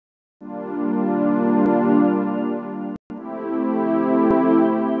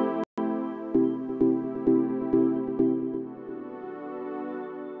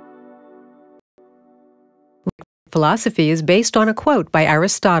philosophy is based on a quote by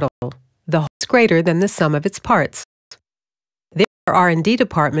Aristotle, "The whole is greater than the sum of its parts." Their R&D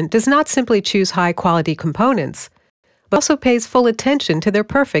department does not simply choose high-quality components, but also pays full attention to their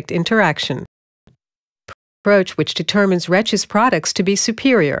perfect interaction. Approach which determines Retsch's products to be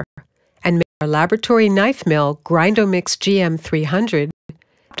superior and makes our laboratory knife mill GRINDOMIX GM 300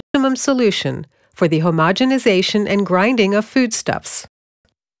 optimum solution for the homogenization and grinding of foodstuffs.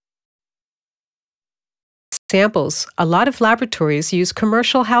 Examples: a lot of laboratories use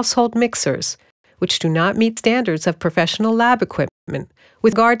commercial household mixers, which do not meet standards of professional lab equipment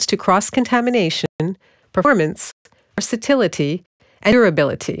with regards to cross-contamination, performance, versatility, and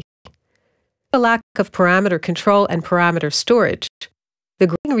durability. The lack of parameter control and parameter storage, the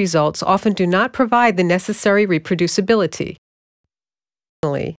grinding results often do not provide the necessary reproducibility.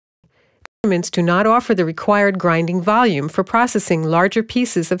 Additionally, instruments do not offer the required grinding volume for processing larger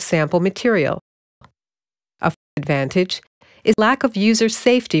pieces of sample material. A advantage is lack of user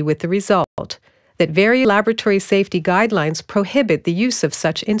safety, with the result that various laboratory safety guidelines prohibit the use of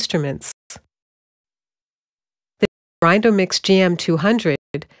such instruments. The GRINDOMIX GM 200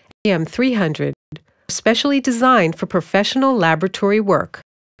 and GM 300 are specially designed for professional laboratory work.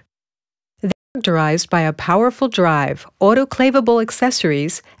 They are characterized by a powerful drive, autoclavable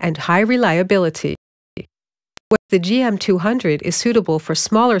accessories, and high reliability. Where the GM 200 is suitable for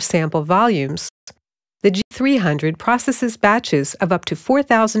smaller sample volumes, the G300 processes batches of up to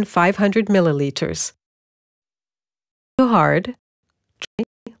 4,500 milliliters. Too hard,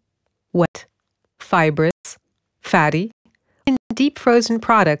 dry, wet, fibrous, fatty, and deep frozen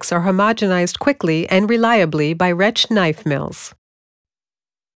products are homogenized quickly and reliably by Retsch knife mills.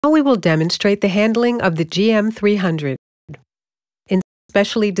 Now we will demonstrate the handling of the GM 300. The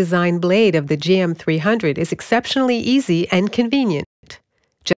specially designed blade of the GM 300 is exceptionally easy and convenient.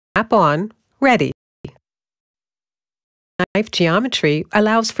 Just snap on, ready. Knife geometry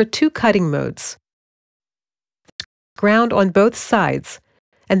allows for two cutting modes. Ground on both sides,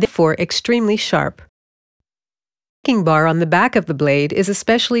 and therefore extremely sharp. The breaking bar on the back of the blade is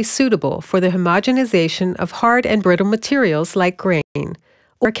especially suitable for the homogenization of hard and brittle materials like grain,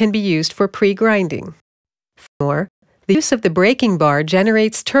 or can be used for pre-grinding. Furthermore, the use of the breaking bar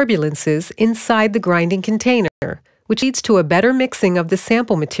generates turbulences inside the grinding container, which leads to a better mixing of the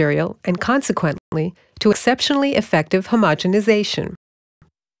sample material and, consequently, to exceptionally effective homogenization.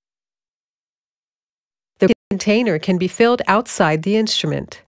 The container can be filled outside the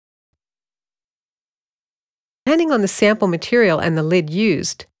instrument. Depending on the sample material and the lid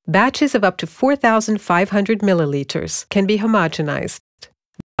used, batches of up to 4,500 milliliters can be homogenized. It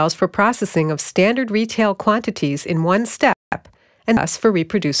allows for processing of standard retail quantities in one step, and thus for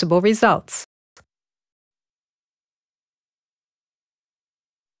reproducible results.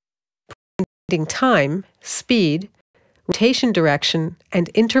 Time, speed, rotation direction, and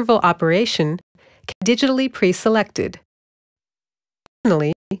interval operation can be digitally pre-selected.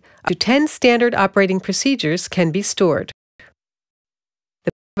 Additionally, up to 10 standard operating procedures can be stored.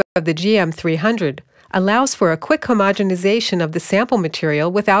 The curve of the GM 300 allows for a quick homogenization of the sample material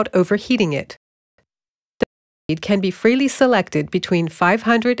without overheating it. The speed can be freely selected between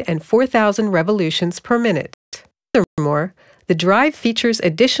 500 and 4,000 revolutions per minute. Furthermore, the drive features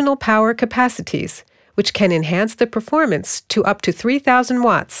additional power capacities, which can enhance the performance to up to 3,000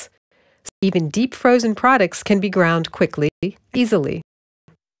 watts. So even deep frozen products can be ground quickly, easily.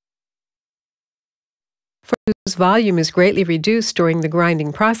 For whose volume is greatly reduced during the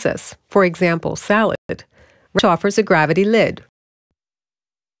grinding process, for example, salad, Retsch offers a gravity lid.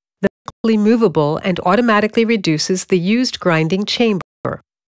 The lid is movable and automatically reduces the used grinding chamber.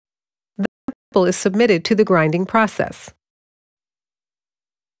 The sample is submitted to the grinding process.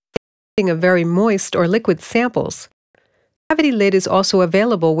 Of very moist or liquid samples, the gravity lid is also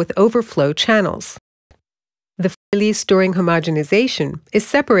available with overflow channels. The release during homogenization is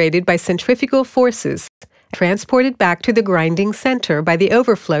separated by centrifugal forces and transported back to the grinding center by the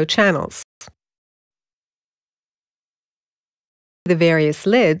overflow channels. For the various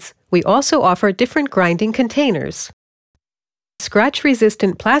lids, we also offer different grinding containers. A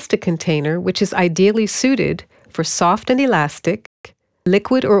scratch-resistant plastic container, which is ideally suited for soft and elastic,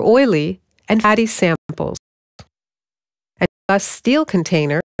 liquid or oily, and fatty samples. A steel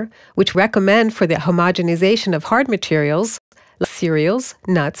container, which recommend for the homogenization of hard materials like cereals,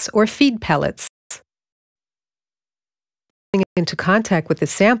 nuts, or feed pellets. Coming into contact with the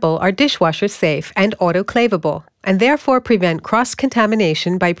sample are dishwasher safe and autoclavable, and therefore prevent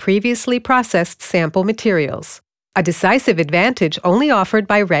cross-contamination by previously processed sample materials, a decisive advantage only offered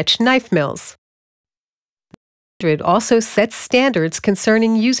by Retsch knife mills. It also sets standards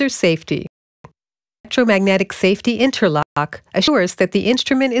concerning user safety. electromagnetic safety interlock assures that the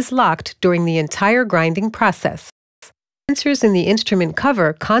instrument is locked during the entire grinding process. Sensors in the instrument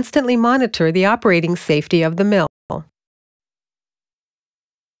cover constantly monitor the operating safety of the mill.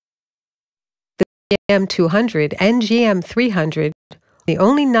 The GM200 and GM300 are the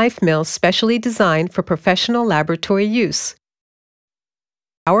only knife mills specially designed for professional laboratory use.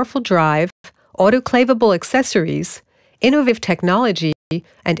 Powerful drive, autoclavable accessories, innovative technology,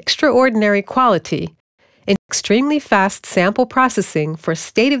 and extraordinary quality in extremely fast sample processing for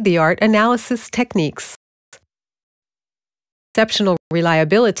state-of-the-art analysis techniques. Exceptional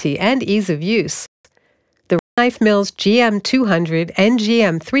reliability and ease of use. The knife mills GM200 and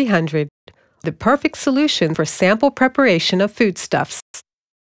GM300 are the perfect solution for sample preparation of foodstuffs.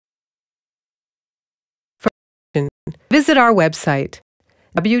 For information, visit our website,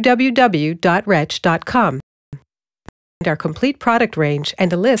 www.retsch.com, and our complete product range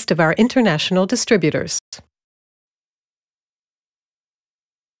and a list of our international distributors.